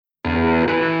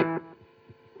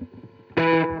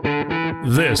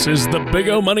This is the Big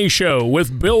O Money Show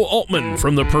with Bill Altman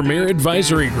from the Premier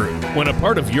Advisory Group. When a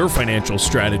part of your financial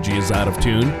strategy is out of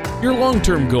tune, your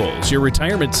long-term goals, your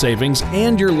retirement savings,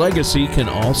 and your legacy can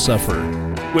all suffer.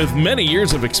 With many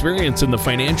years of experience in the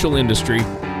financial industry,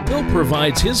 Bill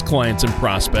provides his clients and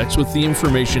prospects with the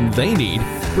information they need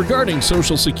regarding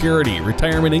Social Security,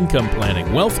 retirement income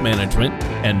planning, wealth management,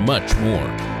 and much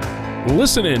more.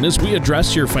 Listen in as we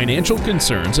address your financial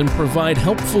concerns and provide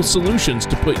helpful solutions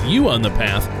to put you on the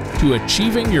path to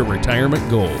achieving your retirement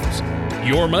goals.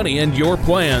 Your money and your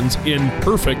plans in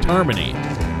perfect harmony.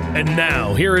 And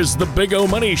now, here is the Big O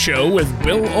Money Show with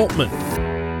Bill Altman.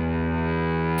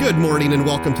 Good morning and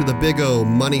welcome to the Big O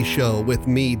Money Show with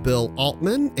me, Bill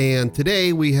Altman. And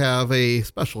today we have a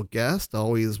special guest,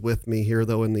 always with me here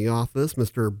though in the office,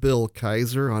 Mr. Bill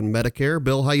Kizer on Medicare.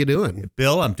 Bill, how you doing?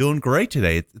 Bill, I'm doing great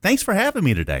today. Thanks for having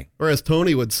me today. Or as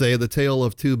Tony would say, the tale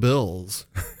of two Bills,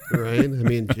 right? I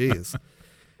mean, geez.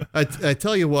 I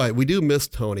tell you what, we do miss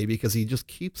Tony because he just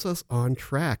keeps us on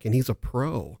track and he's a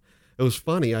pro. It was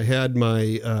funny. I had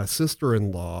my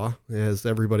sister-in-law, as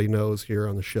everybody knows here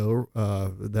on the show,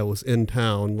 that was in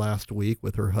town last week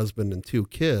with her husband and two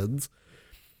kids.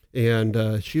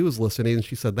 And she was listening and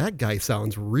she said, "That guy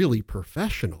sounds really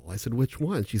professional." I said, "Which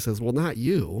one?" She says, "Well, not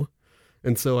you."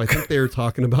 And so I think they were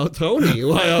talking about Tony.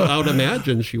 Well, I would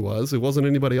imagine she was. It wasn't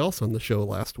anybody else on the show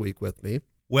last week with me.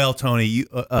 Well, Tony,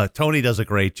 Tony does a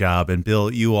great job. And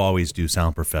Bill, you always do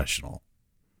sound professional.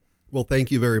 Well,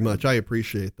 thank you very much. I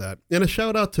appreciate that. And a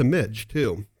shout out to Mitch,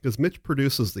 too, because Mitch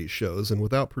produces these shows. And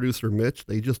without producer Mitch,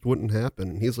 they just wouldn't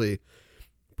happen. He's a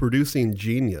producing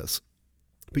genius.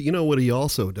 But you know what he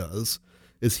also does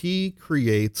is he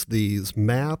creates these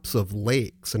maps of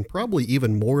lakes, and probably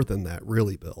even more than that,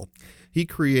 really, Bill. He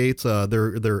creates,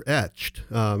 they're etched,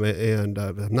 and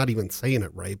I'm not even saying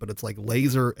it right, but it's like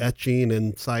laser etching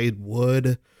inside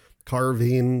wood,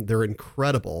 carving. They're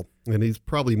incredible. And he's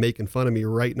probably making fun of me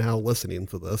right now listening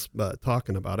to this, but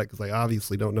talking about it, because I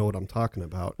obviously don't know what I'm talking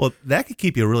about. Well, that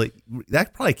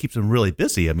probably keeps him really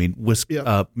busy. I mean,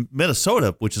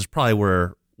 Minnesota, which is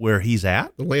probably where he's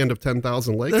at. The land of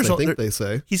 10,000 lakes, they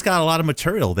say. He's got a lot of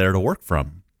material there to work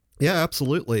from. Yeah,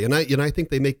 absolutely. And I think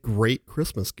they make great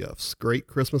Christmas gifts, great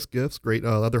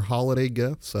other holiday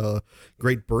gifts,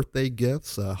 great birthday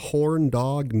gifts. Horn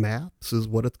Dog Maps is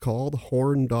what it's called,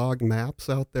 Horn Dog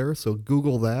Maps out there. So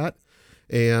Google that.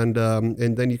 And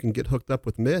then you can get hooked up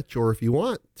with Mitch. Or if you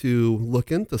want to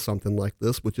look into something like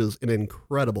this, which is an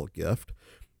incredible gift,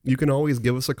 you can always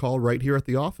give us a call right here at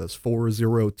the office,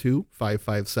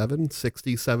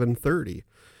 402-557-6730.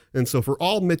 And so for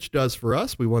all Mitch does for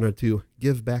us, we wanted to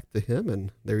give back to him.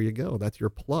 And there you go. That's your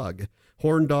plug.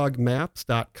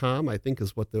 HorndogMaps.com, I think,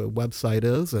 is what the website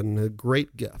is. And a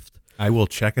great gift. I will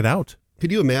check it out.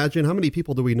 Could you imagine how many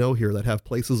people do we know here that have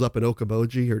places up in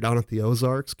Okoboji or down at the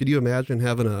Ozarks? Could you imagine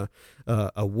having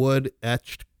a wood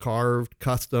etched, carved,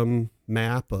 custom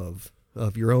map of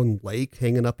your own lake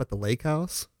hanging up at the lake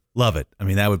house? Love it. I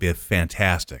mean, that would be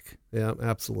fantastic. Yeah,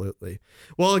 absolutely.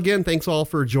 Well, again, thanks all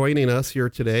for joining us here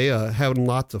today. Having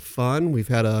lots of fun. We've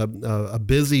had a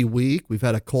busy week. We've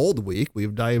had a cold week.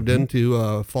 We've dived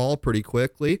into fall pretty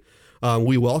quickly.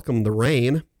 We welcome the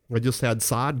rain. I just had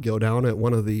sod go down at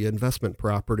one of the investment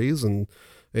properties, and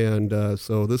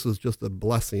so this is just a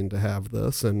blessing to have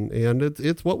this, and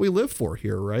it's what we live for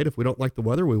here, right? If we don't like the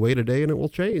weather, we wait a day and it will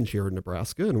change here in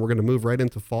Nebraska, and we're going to move right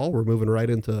into fall. We're moving right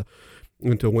into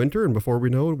winter, and before we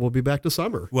know it, we'll be back to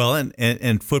summer. Well,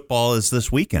 and football is this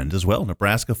weekend as well.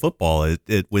 Nebraska football.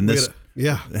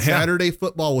 Saturday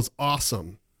football was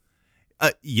awesome.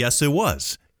 Yes, it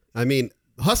was. I mean,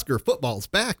 Husker football's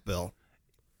back, Bill.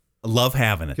 I love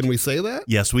having it. Can we say that?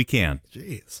 Yes, we can.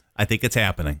 Jeez. I think it's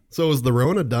happening. So is the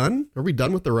Rona done? Are we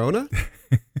done with the Rona?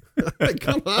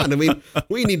 Come on. I mean,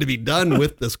 we need to be done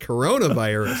with this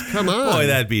coronavirus. Come on. Boy,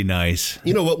 that'd be nice.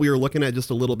 You know what we were looking at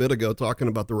just a little bit ago talking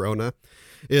about the Rona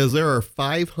is there are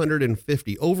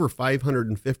over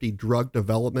 550 drug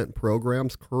development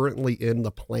programs currently in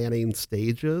the planning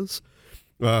stages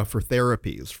for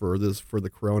therapies for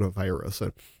the coronavirus.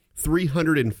 And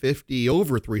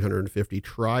over 350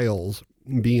 trials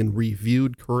being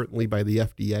reviewed currently by the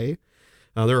FDA.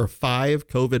 There are 5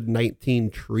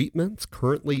 COVID-19 treatments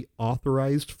currently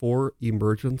authorized for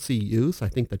emergency use. I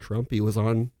think the Trumpy was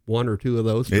on 1 or 2 of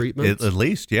those treatments. At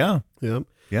least, yeah. Yeah.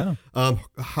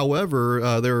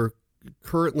 However, there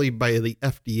currently by the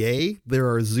FDA, there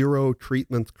are 0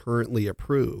 treatments currently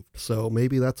approved. So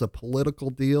maybe that's a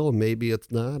political deal. Maybe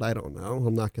it's not. I don't know.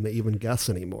 I'm not going to even guess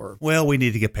anymore. Well, we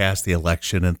need to get past the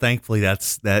election, and thankfully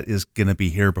that is going to be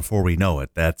here before we know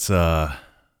it. That's, boy,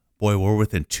 we're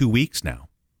within 2 weeks now.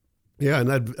 Yeah,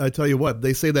 and I tell you what,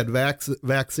 they say that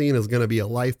vaccine is going to be a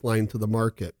lifeline to the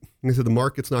market. They said the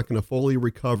market's not going to fully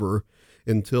recover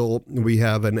until we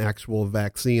have an actual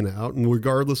vaccine out. And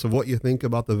regardless of what you think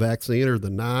about the vaccine or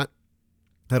the not,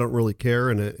 I don't really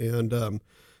care. And I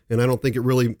don't think it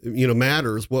really,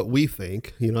 matters what we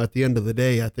think. At the end of the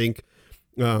day, I think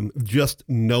just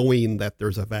knowing that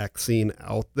there's a vaccine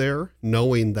out there,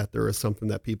 knowing that there is something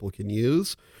that people can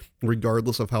use,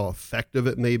 regardless of how effective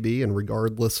it may be and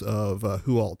regardless of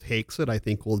who all takes it, I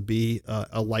think will be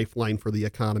a lifeline for the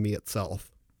economy itself.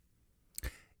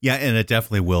 Yeah, and it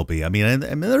definitely will be. I mean,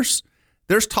 there's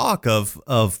talk of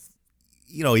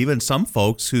even some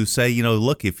folks who say,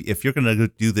 look, if you're going to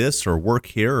do this or work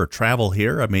here or travel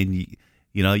here, I mean,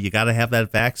 you got to have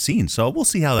that vaccine. So we'll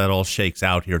see how that all shakes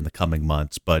out here in the coming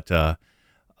months. But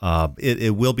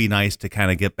it will be nice to kind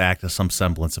of get back to some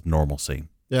semblance of normalcy.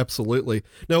 Absolutely.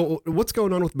 Now, what's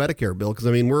going on with Medicare, Bill? Because,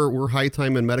 I mean, we're high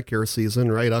time in Medicare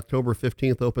season, right? October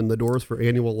 15th opened the doors for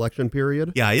annual election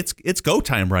period. Yeah, it's go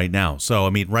time right now. So, I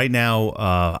mean, right now,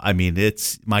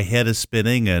 it's my head is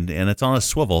spinning and it's on a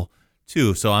swivel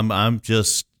too. So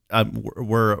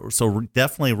we're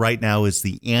definitely right now is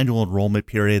the annual enrollment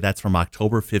period. That's from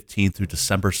October 15th through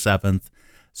December 7th.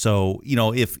 So,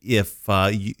 if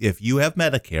you have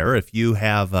Medicare, if you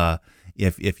have a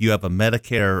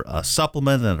Medicare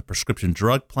supplement and a prescription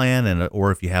drug plan,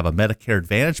 or if you have a Medicare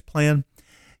Advantage plan,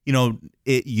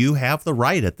 you have the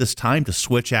right at this time to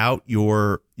switch out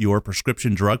your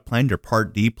prescription drug plan, your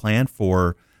Part D plan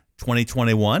for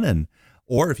 2021,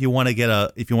 or if you want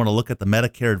to look at the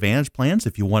Medicare Advantage plans,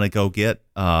 if you want to go get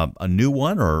a new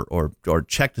one or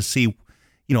check to see,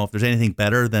 if there's anything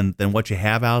better than what you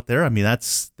have out there. I mean,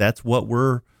 that's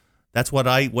what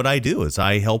I do is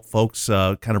I help folks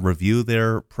kind of review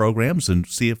their programs and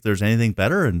see if there's anything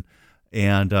better,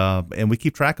 and we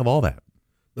keep track of all that.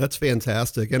 That's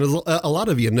fantastic. And as a lot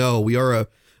of you know, we are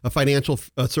a financial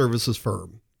services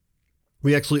firm.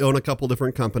 We actually own a couple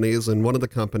different companies, and one of the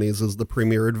companies is the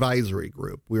Premier Advisory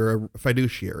Group. We're a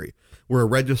fiduciary. We're a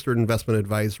registered investment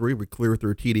advisory. We clear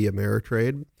through TD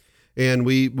Ameritrade. And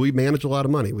we manage a lot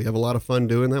of money. We have a lot of fun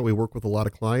doing that. We work with a lot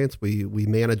of clients. We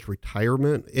manage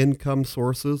retirement, income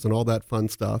sources, and all that fun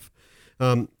stuff.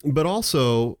 But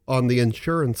also on the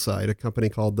insurance side, a company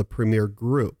called the Premier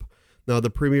Group. Now,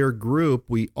 the Premier Group,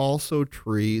 we also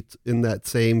treat in that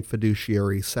same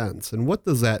fiduciary sense. And what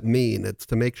does that mean? It's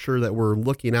to make sure that we're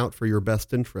looking out for your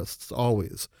best interests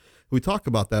always. We talk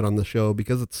about that on the show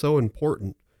because it's so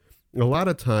important. A lot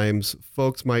of times,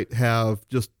 folks might have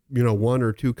just one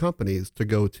or two companies to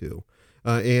go to,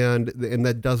 and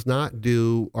that does not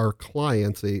do our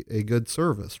clients a good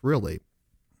service, really.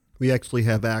 We actually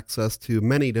have access to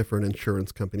many different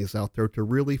insurance companies out there to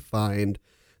really find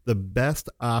the best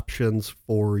options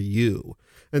for you.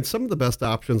 And some of the best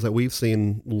options that we've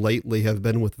seen lately have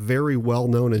been with very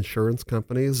well-known insurance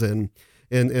companies, and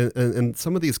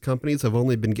some of these companies have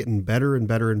only been getting better and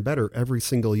better and better every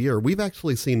single year. We've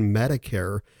actually seen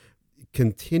Medicare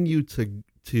continue to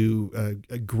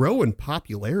grow in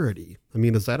popularity. I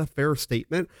mean, is that a fair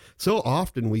statement? So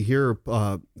often we hear,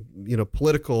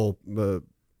 political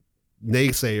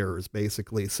naysayers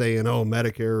basically saying, oh,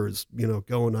 Medicare is,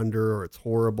 going under, or it's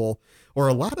horrible. Or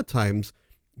a lot of times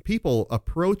people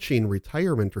approaching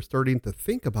retirement or starting to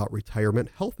think about retirement,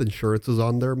 health insurance is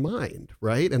on their mind,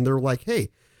 right? And they're like, hey,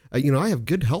 I have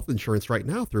good health insurance right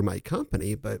now through my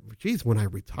company, but geez, when I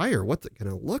retire, what's it going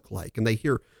to look like? And they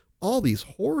hear all these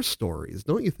horror stories,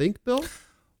 don't you think, Bill?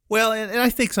 Well, and I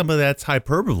think some of that's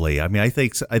hyperbole. I mean, I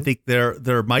think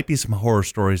there might be some horror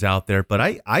stories out there, but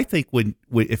I think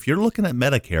if you're looking at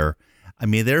Medicare, I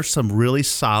mean, there's some really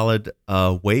solid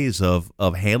ways of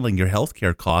handling your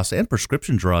healthcare costs and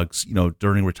prescription drugs,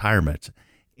 during retirement.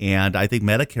 And I think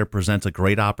Medicare presents a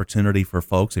great opportunity for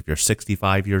folks if you're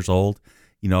 65 years old.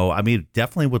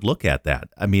 Definitely would look at that.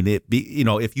 I mean,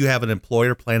 if you have an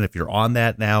employer plan, if you're on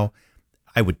that now,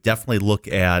 I would definitely look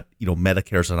at,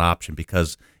 Medicare as an option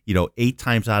because, 8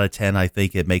 times out of 10, I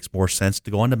think it makes more sense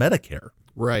to go on to Medicare.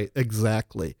 Right,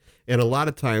 exactly. And a lot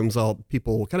of times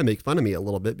people will kind of make fun of me a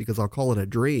little bit because I'll call it a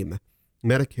dream.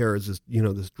 Medicare is this,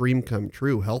 this dream come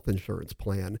true health insurance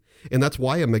plan. And that's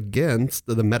why I'm against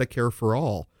the Medicare for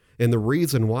all. And the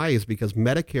reason why is because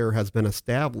Medicare has been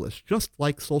established, just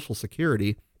like Social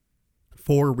Security,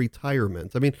 for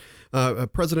retirement. I mean,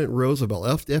 President Roosevelt,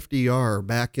 FDR,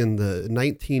 back in the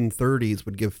 1930s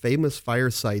would give famous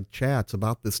fireside chats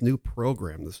about this new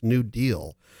program, this new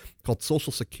deal called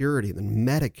Social Security and then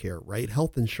Medicare, right?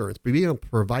 Health insurance, being able to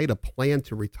provide a plan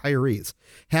to retirees,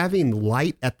 having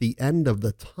light at the end of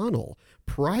the tunnel.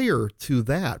 Prior to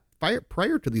that,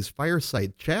 prior to these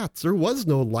fireside chats, there was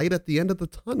no light at the end of the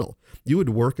tunnel. You would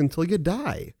work until you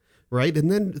die, right?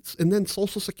 And then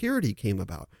Social Security came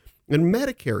about, and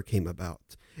Medicare came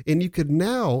about. And you could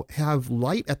now have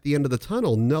light at the end of the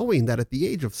tunnel, knowing that at the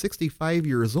age of 65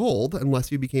 years old, unless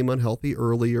you became unhealthy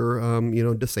earlier,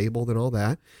 disabled and all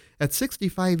that, at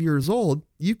 65 years old,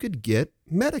 you could get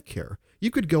Medicare.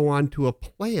 You could go on to a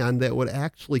plan that would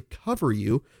actually cover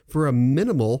you for a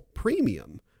minimal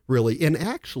premium, really. And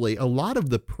actually, a lot of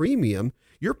the premium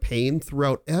you're paying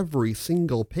throughout every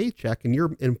single paycheck, and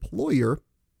your employer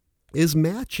is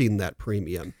matching that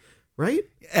premium. Right?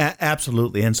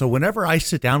 Absolutely. And so whenever I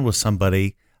sit down with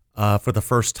somebody for the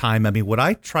first time, I mean, what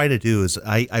I try to do is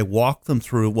I walk them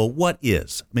through, well, what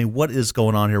is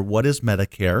going on here? What is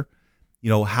Medicare?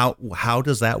 How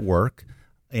does that work?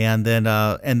 And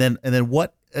then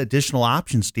what additional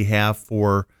options do you have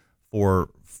for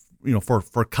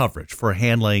coverage, for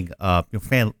handling,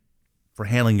 for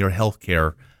handling your health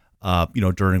care,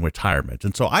 during retirement?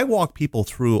 And so I walk people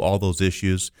through all those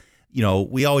issues.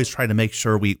 We always try to make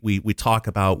sure we talk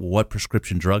about what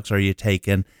prescription drugs are you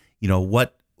taking,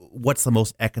 what's the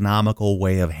most economical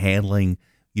way of handling,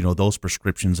 those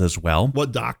prescriptions as well.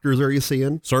 What doctors are you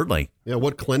seeing? Certainly. Yeah.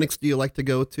 What clinics do you like to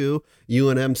go to?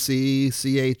 UNMC,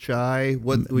 CHI,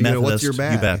 what's your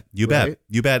bag? You bet.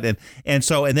 And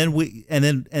then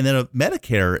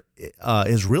Medicare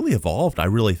has really evolved, I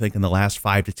really think, in the last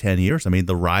 5 to 10 years. I mean,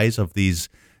 the rise of these,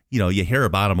 you hear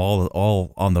about them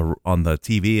all on the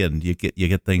TV, and you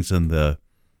get things in the,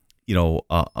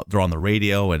 they're on the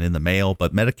radio and in the mail.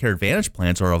 But Medicare Advantage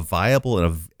plans are a viable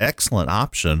and an excellent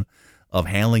option of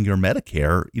handling your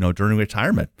Medicare, during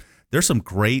retirement. There's some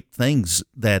great things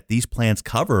that these plans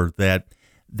cover that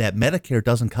Medicare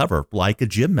doesn't cover, like a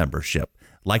gym membership,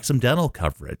 like some dental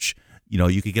coverage.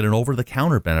 You could get an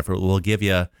over-the-counter benefit. It will give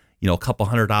you, a couple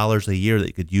 $100 a year that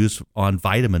you could use on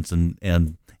vitamins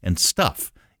and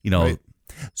stuff. Right.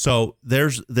 So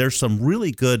there's some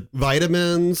really good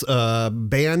vitamins,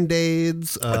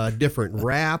 Band-Aids, different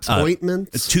wraps,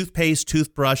 ointments, toothpaste,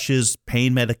 toothbrushes,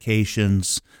 pain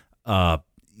medications,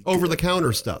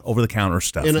 over-the-counter stuff.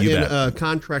 In a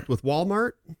contract with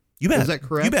Walmart. You bet. Is that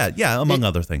correct? You bet. Yeah, among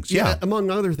other things. Yeah,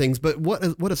 among other things. But what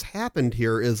has happened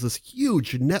here is this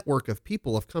huge network of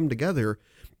people have come together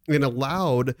and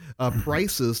allowed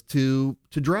prices to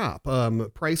drop,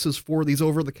 prices for these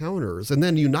over-the-counters. And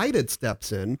then United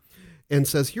steps in and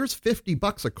says, here's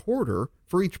 $50 a quarter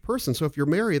for each person. So if you're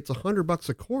married, it's $100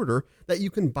 a quarter that you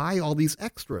can buy all these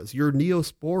extras, your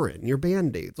Neosporin, your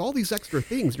Band-Aids, all these extra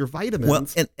things, your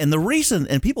vitamins. Well, and the reason,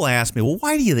 and people ask me, well,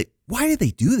 why do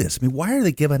they do this? I mean, why are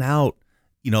they giving out,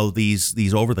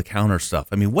 these over-the-counter stuff?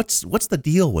 I mean, what's the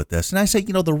deal with this? And I say,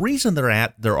 the reason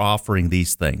they're offering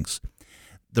these things,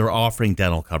 they're offering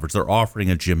dental coverage, they're offering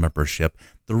a gym membership.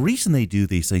 The reason they do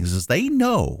these things is they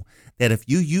know that if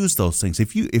you use those things,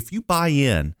 if you buy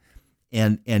in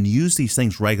and use these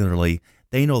things regularly,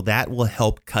 they know that will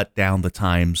help cut down the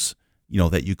times,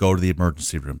 that you go to the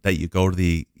emergency room, that you go to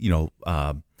the, you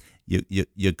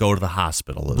go to the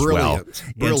hospital as well.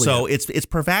 Brilliant. And so it's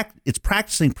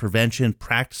practicing prevention,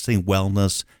 practicing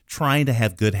wellness, trying to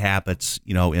have good habits,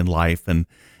 in life. And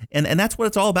that's what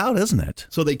it's all about, isn't it?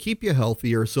 So they keep you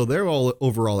healthier. So their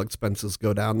overall expenses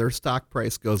go down. Their stock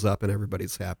price goes up and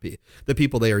everybody's happy. The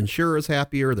people they insure is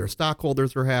happier. Their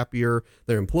stockholders are happier.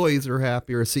 Their employees are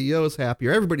happier. CEOs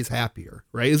happier. Everybody's happier,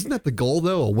 right? Isn't that the goal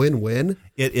though? A win-win?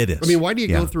 It is. I mean, why do you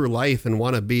go through life and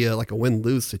want to be like a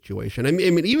win-lose situation? I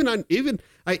mean,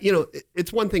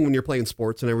 it's one thing when you're playing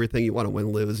sports and everything, you want to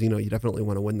win-lose, you definitely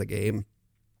want to win the game.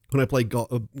 When I play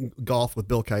golf with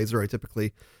Bill Kizer, I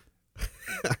typically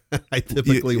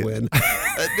win.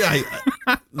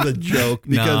 The joke,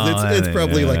 because it's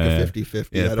probably like a 50-50.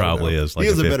 It probably is like he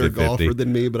is a 50-50. a better golfer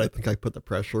than me, but I think I put the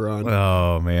pressure on.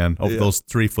 Oh, man. Those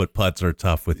 3-foot putts are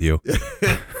tough with you.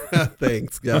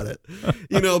 Thanks. Got it.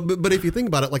 But if you think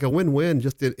about it, like a win-win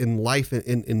just in life and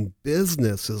in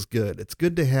business is good. It's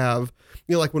good to have,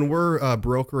 like when we're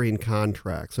brokering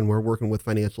contracts and we're working with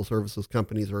financial services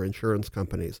companies or insurance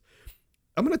companies,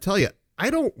 I'm going to tell you, I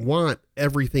don't want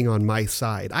everything on my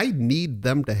side. I need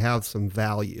them to have some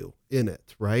value in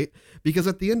it, right? Because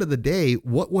at the end of the day,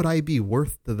 what would I be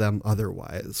worth to them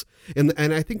otherwise? And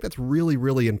I think that's really,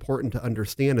 really important to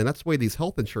understand. And that's the way these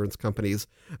health insurance companies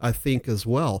think as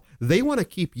well. They want to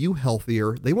keep you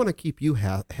healthier. They want to keep you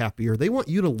happier. They want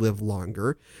you to live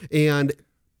longer. And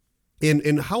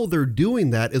how they're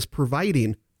doing that is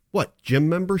providing gym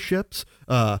memberships,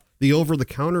 the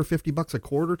over-the-counter $50 a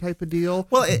quarter type of deal,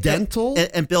 dental.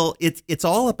 And Bill, it's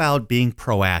all about being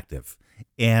proactive.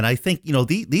 And I think,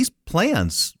 these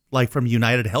plans, like from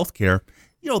United Healthcare,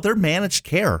 they're managed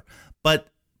care, but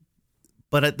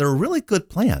they're really good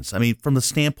plans. I mean, from the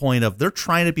standpoint of they're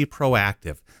trying to be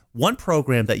proactive. One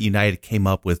program that United came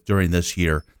up with during this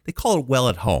year, they call it Well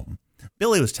at Home.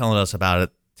 Billy was telling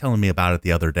me about it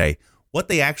the other day. What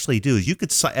they actually do is you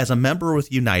could, as a member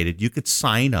with United, you could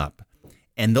sign up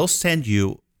and they'll send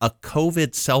you a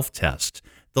COVID self-test.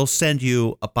 They'll send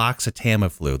you a box of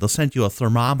Tamiflu. They'll send you a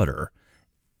thermometer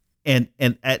and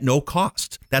at no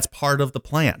cost. That's part of the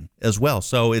plan as well.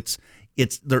 So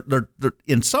they're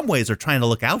in some ways they're trying to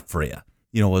look out for you,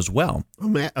 as well.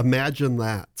 Imagine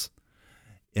that.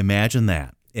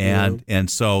 And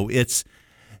so it's,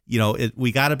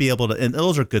 we got to be able to, and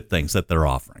those are good things that they're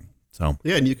offering. So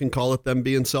yeah, and you can call it them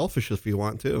being selfish if you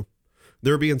want to.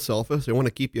 They're being selfish. They want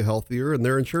to keep you healthier, and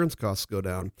their insurance costs go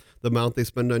down. The amount they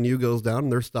spend on you goes down,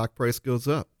 and their stock price goes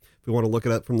up. If we want to look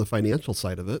at it from the financial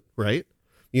side of it, right?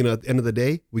 At the end of the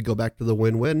day, we go back to the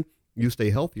win-win. You stay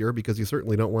healthier because you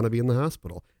certainly don't want to be in the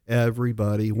hospital.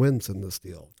 Everybody wins in this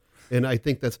deal. And I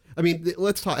think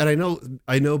let's talk. And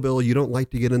I know, Bill, you don't like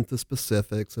to get into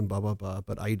specifics and blah, blah, blah,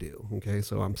 but I do. Okay.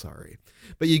 So I'm sorry,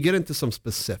 but you get into some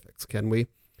specifics. Can we?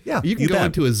 Yeah. You can go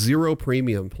into a zero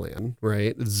premium plan,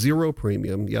 right? Zero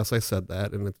premium. Yes, I said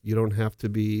that. And you don't have to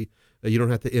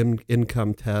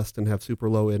income test and have super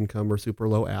low income or super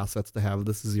low assets to have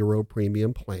this zero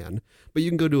premium plan. But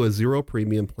you can go to a zero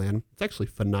premium plan. It's actually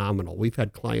phenomenal. We've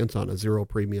had clients on a zero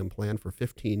premium plan for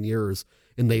 15 years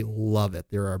and they love it.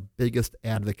 They're our biggest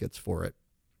advocates for it.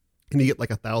 And you get like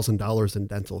 $1,000 in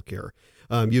dental care.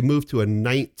 You move to a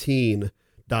 $19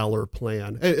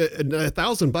 plan,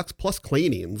 $1,000 plus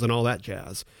cleanings and all that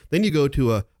jazz. Then you go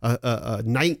to a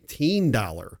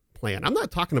 $19 plan. I'm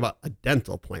not talking about a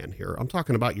dental plan here. I'm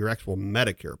talking about your actual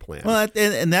Medicare plan. Well,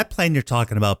 and that plan you're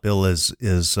talking about, Bill, is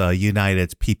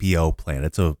United's PPO plan.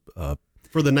 It's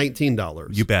for the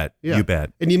 $19. You bet. Yeah. You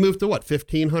bet. And you move to what,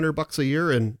 $1,500 a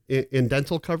year in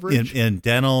dental coverage? In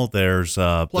dental, there's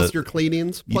plus your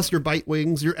cleanings, plus your bite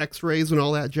wings, your X-rays, and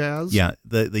all that jazz. Yeah,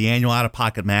 the annual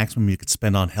out-of-pocket maximum you could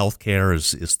spend on healthcare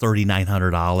is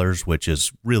 $3,900, which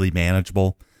is really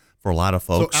manageable for a lot of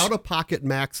folks. So out-of-pocket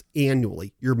max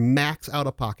annually, your max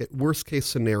out-of-pocket, worst case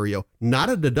scenario, not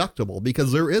a deductible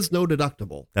because there is no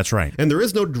deductible. That's right. And there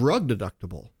is no drug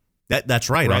deductible. That's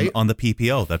right. On the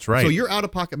PPO. That's right. So your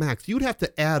out-of-pocket max, you'd have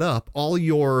to add up all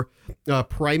your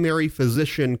primary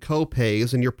physician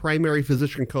copays, and your primary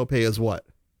physician copay is what?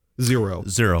 Zero.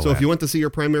 Zero. So if you went to see your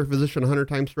primary physician 100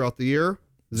 times throughout the year,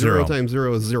 zero times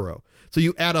zero is zero. So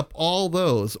you add up all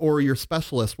those, or your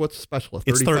specialist. What's a specialist?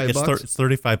 $35? It's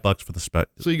 $35 for the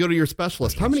specialist. So you go to your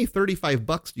specialist. How many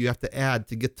 $35 do you have to add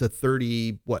to get to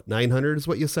 900 is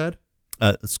what you said?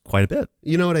 It's quite a bit.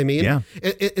 You know what I mean? Yeah.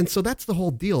 And so that's the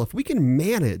whole deal. If we can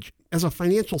manage as a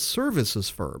financial services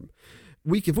firm,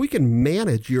 if we can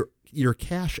manage your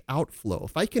cash outflow,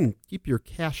 if I can keep your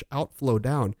cash outflow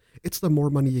down, it's the more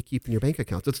money you keep in your bank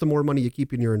accounts. It's the more money you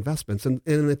keep in your investments, and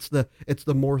it's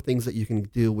the more things that you can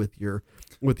do with your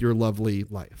lovely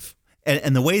life.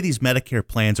 And the way these Medicare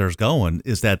plans are going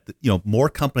is that, more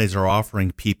companies are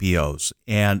offering PPOs.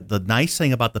 And the nice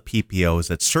thing about the PPO is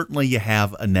that certainly you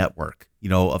have a network,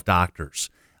 of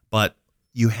doctors, but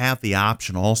you have the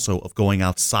option also of going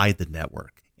outside the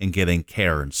network and getting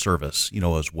care and service,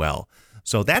 as well.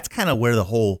 So that's kind of where the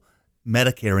whole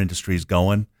Medicare industry is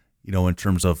going, in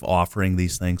terms of offering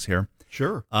these things here.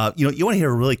 Sure. You want to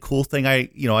hear a really cool thing I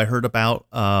heard about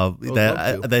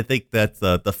that I think that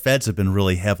the feds have been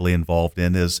really heavily involved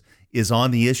in is on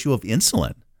the issue of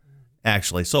insulin,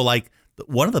 actually. So like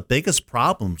one of the biggest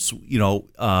problems,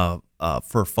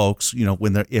 for folks,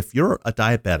 if you're a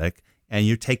diabetic and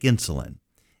you take insulin,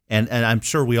 and I'm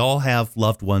sure we all have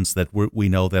loved ones that we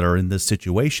know that are in this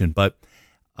situation, but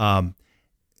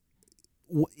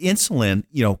insulin,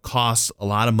 costs a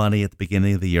lot of money at the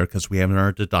beginning of the year because we haven't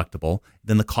earned a deductible.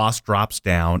 Then the cost drops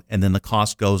down, and then the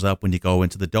cost goes up when you go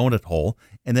into the donut hole,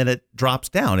 and then it drops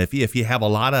down if you have a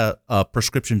lot of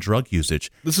prescription drug usage.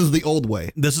 This is the old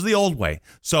way.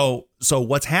 So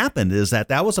what's happened is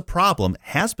that was a problem,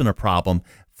 has been a problem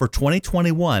for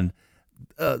 2021.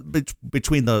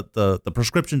 Between the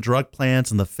prescription drug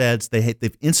plans and the feds,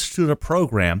 they've instituted a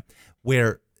program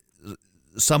where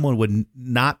someone would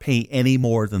not pay any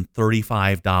more than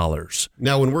 $35.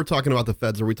 Now, when we're talking about the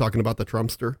feds, are we talking about the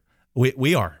Trumpster?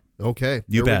 We are. Okay.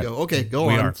 You bet. We go. Okay, go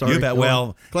we on. Are. Sorry. You bet.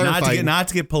 Well, not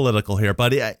to get political here, but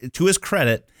to his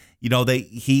credit,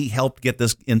 he helped get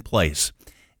this in place.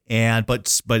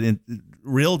 But in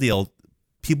real deal,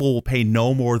 people will pay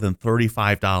no more than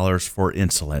 $35 for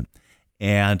insulin.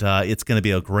 And it's going to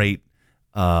be a great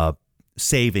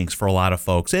savings for a lot of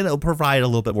folks, and it'll provide a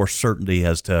little bit more certainty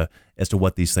as to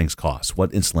what these things cost,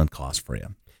 what insulin costs for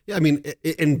you. Yeah, I mean,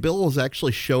 and Bill was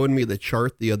actually showing me the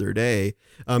chart the other day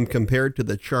compared to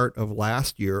the chart of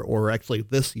last year, or actually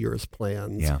this year's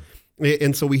plans. Yeah.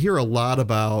 And so we hear a lot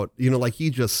about, like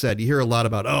he just said, you hear a lot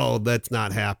about, oh, that's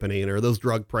not happening, or those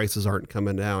drug prices aren't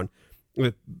coming down.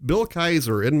 Bill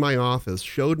Kizer in my office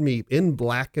showed me in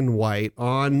black and white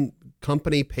on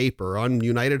company paper, on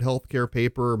United Healthcare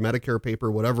paper, Medicare paper,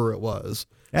 whatever it was,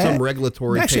 some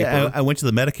regulatory actually, paper. I went to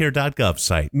the Medicare.gov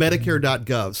site.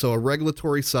 Medicare.gov, so a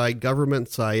regulatory site, government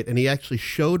site, and he actually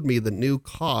showed me the new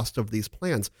cost of these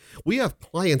plans. We have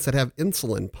clients that have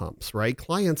insulin pumps, right?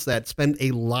 Clients that spend a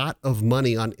lot of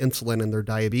money on insulin in their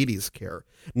diabetes care,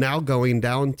 now going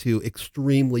down to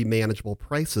extremely manageable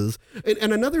prices.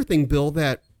 And another thing, Bill,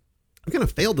 that I'm going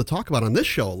to fail to talk about on this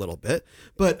show a little bit,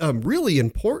 but really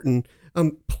important,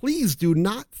 please do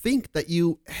not think that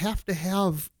you have to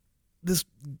have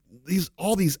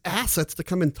all these assets to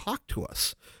come and talk to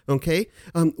us. Okay.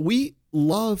 We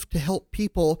love to help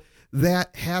people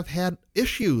that have had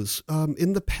issues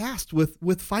in the past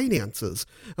with finances.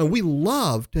 We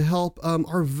love to help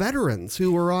our veterans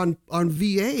who are on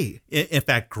VA. In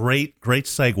fact, great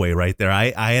segue right there.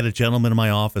 I had a gentleman in my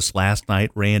office last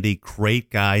night, Randy, great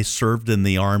guy, served in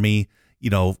the Army,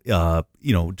 during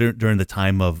the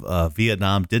time of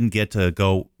Vietnam, didn't get to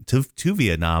go to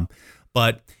Vietnam,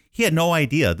 but he had no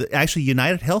idea that actually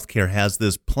United Healthcare has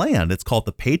this plan. It's called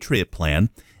the Patriot Plan.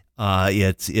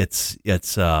 It's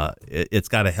got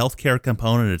a healthcare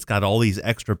component. It's got all these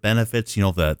extra benefits,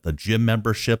 the gym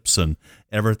memberships and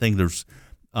everything. There's,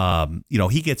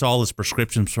 he gets all his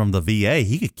prescriptions from the VA.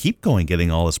 He could keep going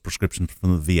getting all his prescriptions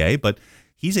from the VA, but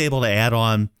he's able to add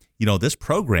on, this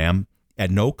program at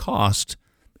no cost.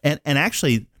 And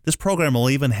actually this program will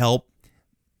even help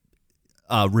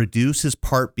reduce his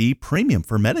Part B premium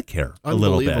for Medicare a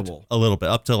little bit,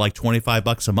 up to like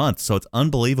 $25 a month. So it's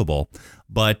unbelievable,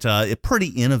 but a pretty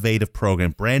innovative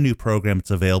program, brand new program.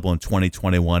 It's available in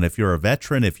 2021. If you're a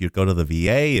veteran, if you go to the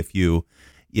VA, if you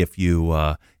have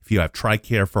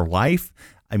TRICARE for life,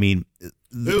 I mean,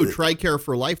 TRICARE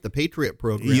for Life, the Patriot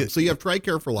program. So you have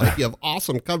TRICARE for Life. You have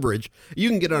awesome coverage. You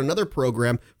can get on another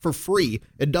program for free.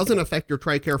 It doesn't affect your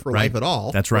TRICARE for Life at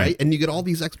all. That's right. And you get all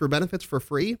these extra benefits for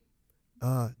free.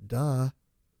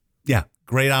 Yeah,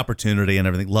 great opportunity and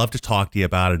everything. Love to talk to you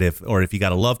about it. If you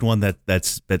got a loved one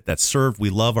that's served,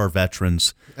 we love our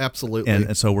veterans. Absolutely.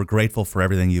 And so we're grateful for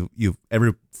everything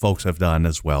every folks have done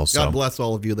as well. So God bless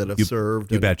all of you that have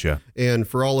served. You betcha. And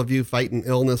for all of you fighting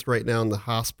illness right now in the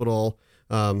hospital,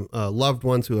 loved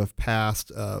ones who have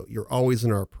passed, you're always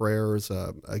in our prayers.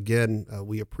 Again,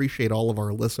 we appreciate all of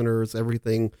our listeners,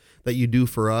 everything that you do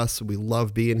for us. We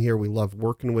love being here. We love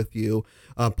working with you.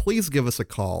 Please give us a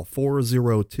call,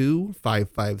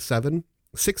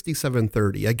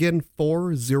 402-557-6730. Again,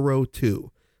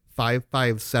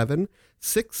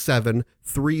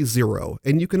 402-557-6730.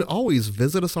 And you can always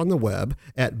visit us on the web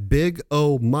at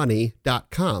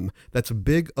bigomoney.com. That's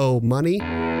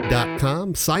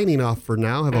bigomoney.com. Signing off for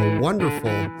now. Have a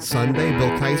wonderful Sunday. Bill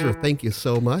Kizer, thank you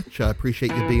so much. I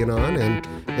appreciate you being on, and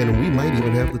we might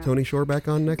even have the Tony Shore back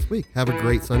on next week. Have a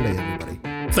great Sunday, everybody.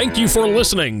 Thank you for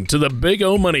listening to the Big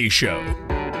O Money Show.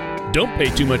 Don't pay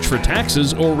too much for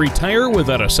taxes or retire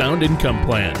without a sound income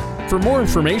plan. For more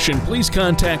information, please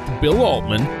contact Bill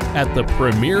Altman at the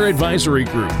Premier Advisory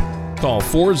Group. Call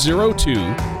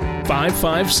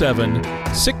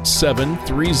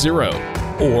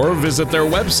 402-557-6730 or visit their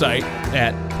website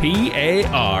at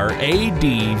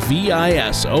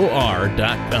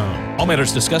paradvisor.com. All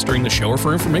matters discussed during the show are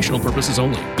for informational purposes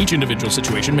only. Each individual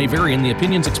situation may vary, and the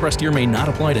opinions expressed here may not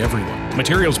apply to everyone.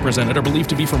 Materials presented are believed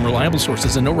to be from reliable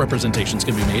sources, and no representations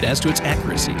can be made as to its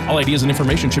accuracy. All ideas and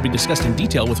information should be discussed in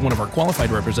detail with one of our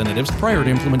qualified representatives prior to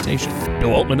implementation.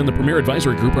 Bill Altman and the Premier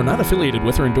Advisory Group are not affiliated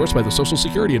with or endorsed by the Social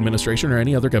Security Administration or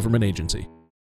any other government agency.